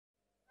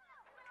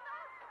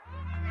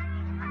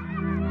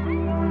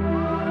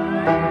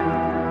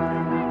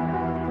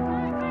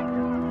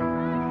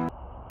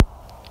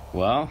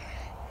Well,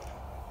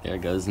 there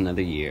goes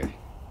another year.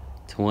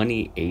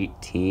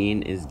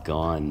 2018 is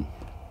gone.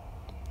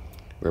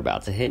 We're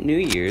about to hit New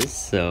Year's,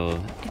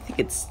 so I think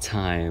it's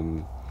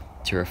time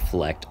to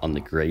reflect on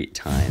the great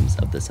times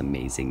of this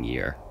amazing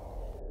year.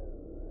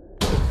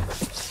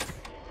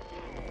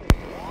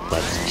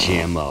 Let's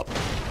jam up.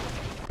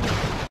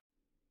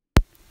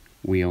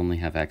 We only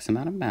have X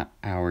amount of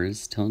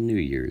hours till New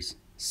Year's,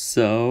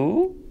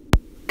 so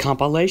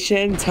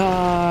compilation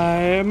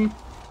time!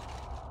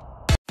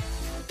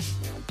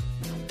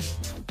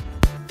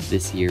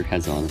 This year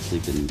has honestly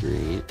been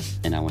great,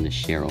 and I want to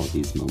share all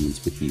these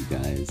moments with you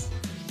guys.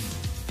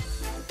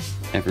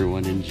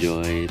 Everyone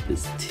enjoy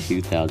this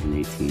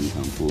 2018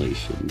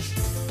 compilation.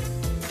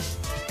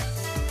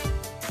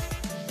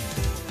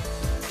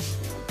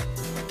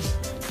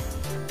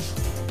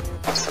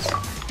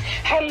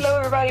 Hello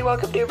everybody,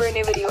 welcome to a brand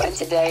new video, and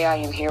today I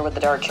am here with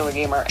the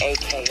DarkKillerGamer,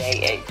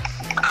 aka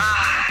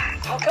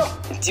how come?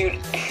 Dude,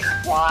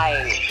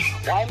 why?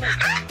 Why am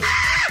I...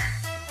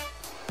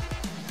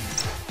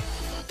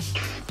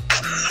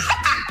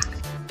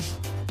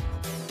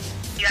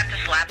 You have to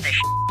slap the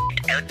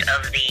out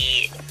of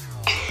the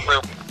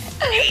loop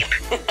tape.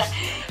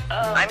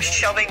 I'm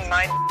shoving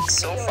mine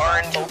so far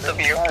in both of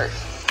you.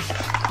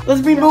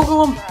 Let's remove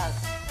him!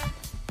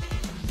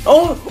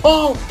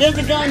 Oh, there's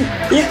a gun!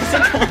 Yes, a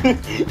gun!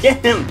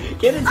 Get him!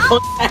 Get his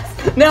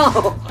ass!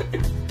 No!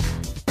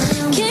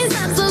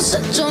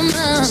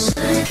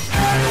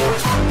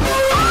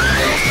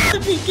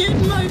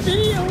 Begin my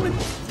video with...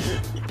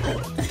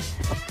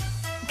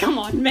 Come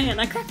on, man,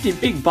 I crafted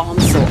big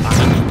bombs so I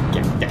can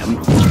get them,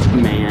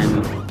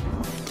 man.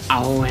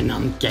 Oh, and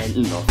I'm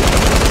getting them.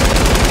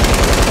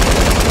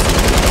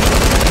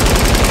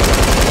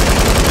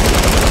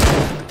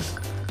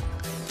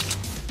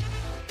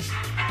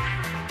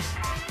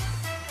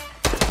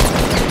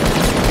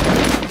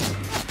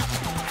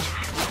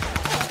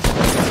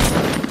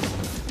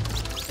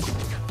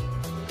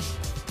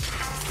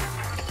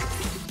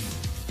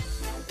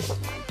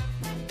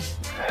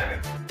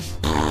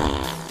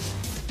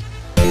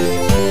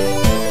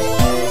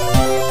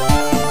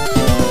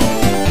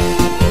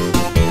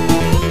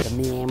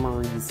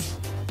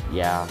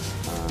 Yeah,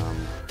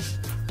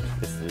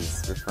 this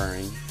is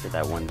referring to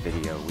that one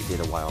video we did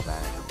a while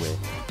back with,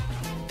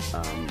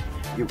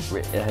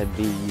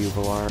 the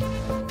Uvalar.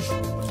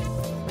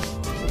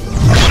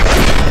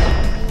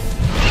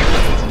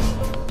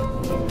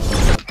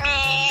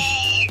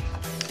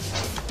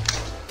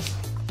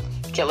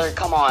 Killer,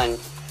 come on.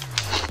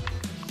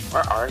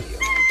 Where are you?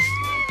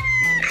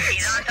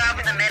 He's on top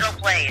of the middle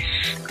place.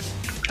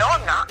 No,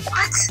 I'm not.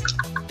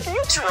 What? Are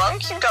you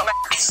drunk, you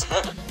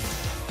dumbass?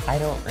 I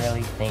don't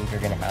really think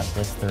you're gonna have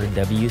this third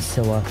W,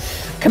 so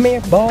come here,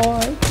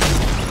 boy.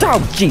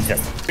 Oh, Jesus.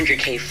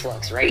 100k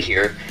flux right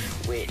here,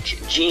 which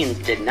Jeans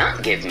did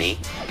not give me.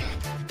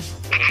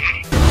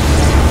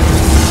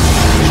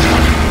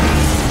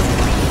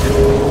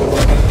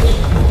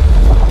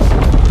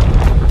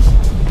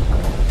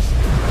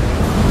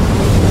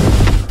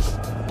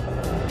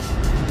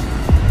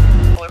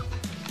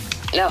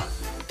 No.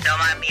 Don't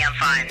mind me, I'm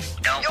fine.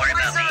 Don't worry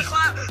about me.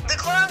 The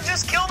clown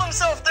just killed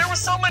himself. There was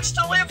so much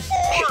to live for.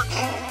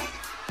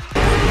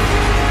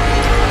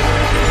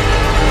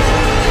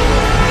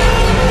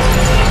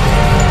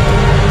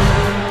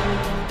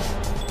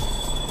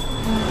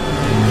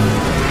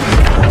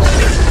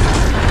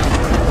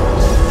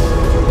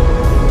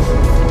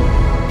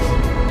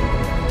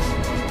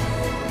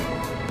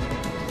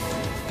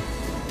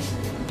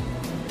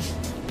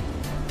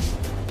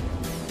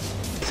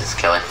 This is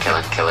killer.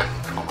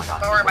 Oh my god.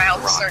 Don't worry, my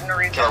health is starting to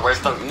read. Killer,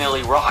 where's the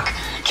Millie Rock?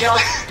 Killer!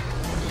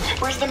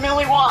 Where's the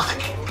Millie Rock?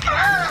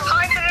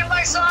 Hide it in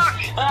my sock!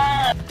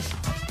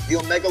 The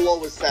Omega Low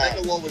was sad.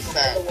 Oh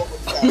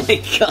my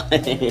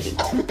god.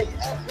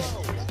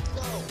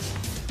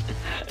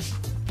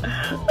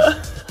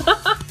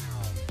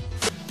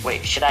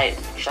 Wait, should I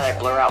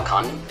blur out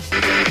Condon?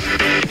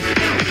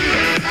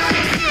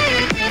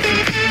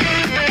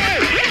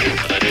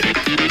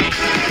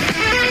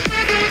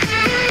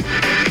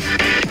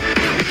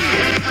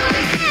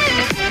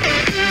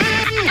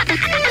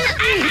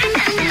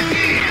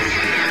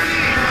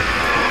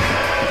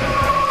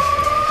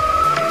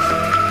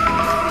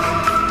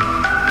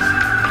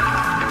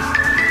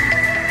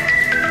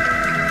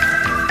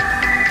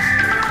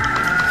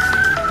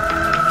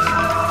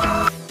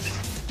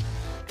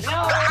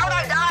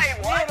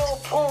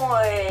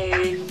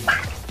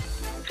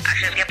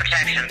 Actions get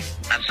protection.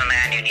 That's the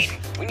man you need.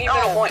 We need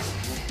middle point.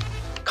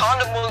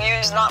 Condom will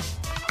use, not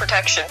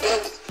protection.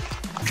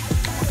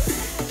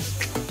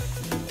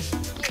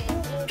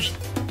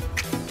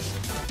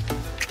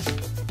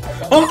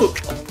 Oh!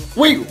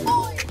 Wait!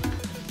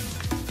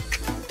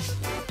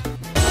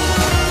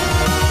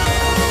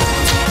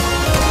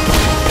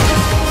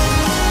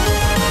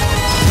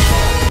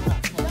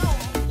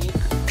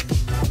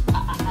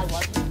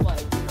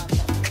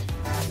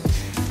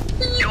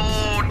 Yo,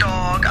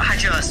 dog, I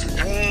just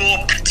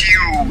whooped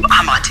you.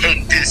 I'ma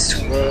take this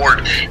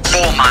sword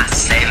for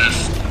myself.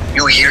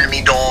 You hear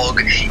me,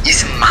 dog?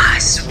 It's my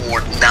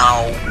sword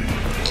now.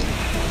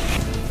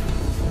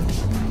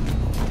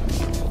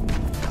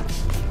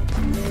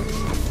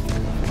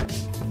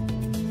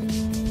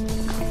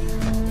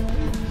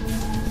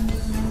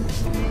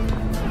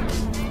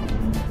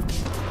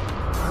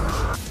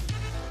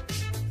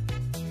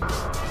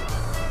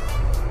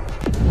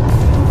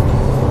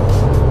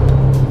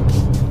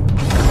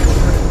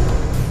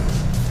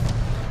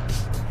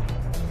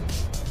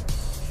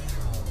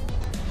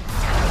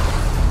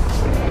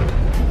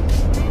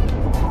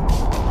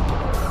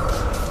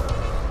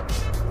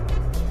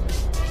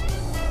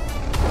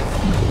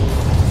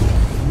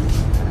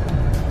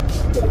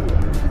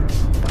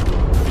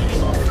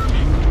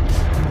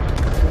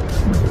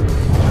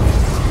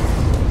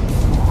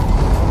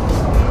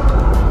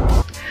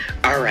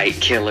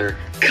 Killer,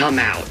 come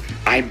out.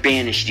 I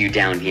banished you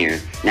down here.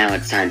 Now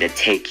it's time to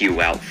take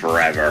you out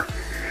forever.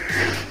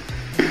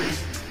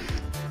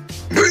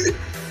 I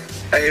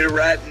ate a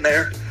rat in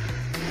there.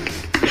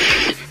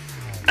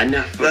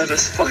 Enough. Let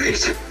us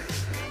fight.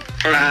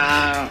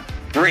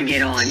 Bring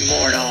it on,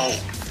 mortal.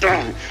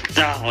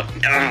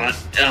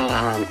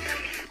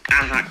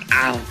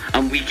 Ow,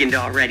 I'm weakened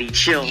already.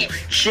 Chill.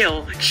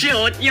 Yo,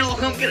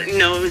 I'm gonna.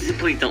 No,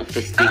 please don't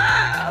fist me.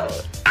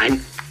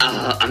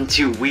 I'm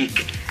too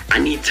weak. I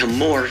need to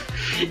morph.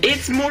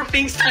 It's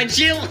morphing time,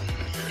 chill.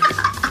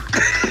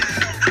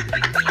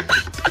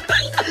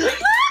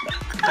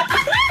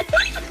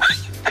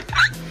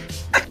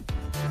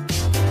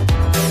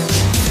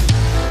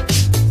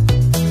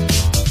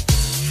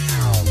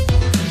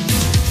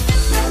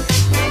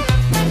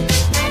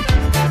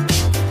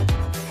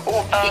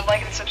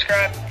 Like and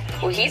subscribe.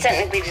 Well, he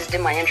technically just did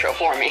my intro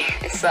for me.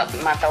 It's up,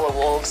 my fellow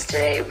wolves.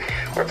 Today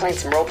we're playing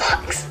some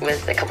Roblox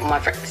with a couple of my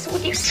friends.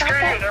 Would you stop Screw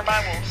you, that? they're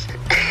my wolves.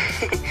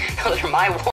 No, they're my wolves.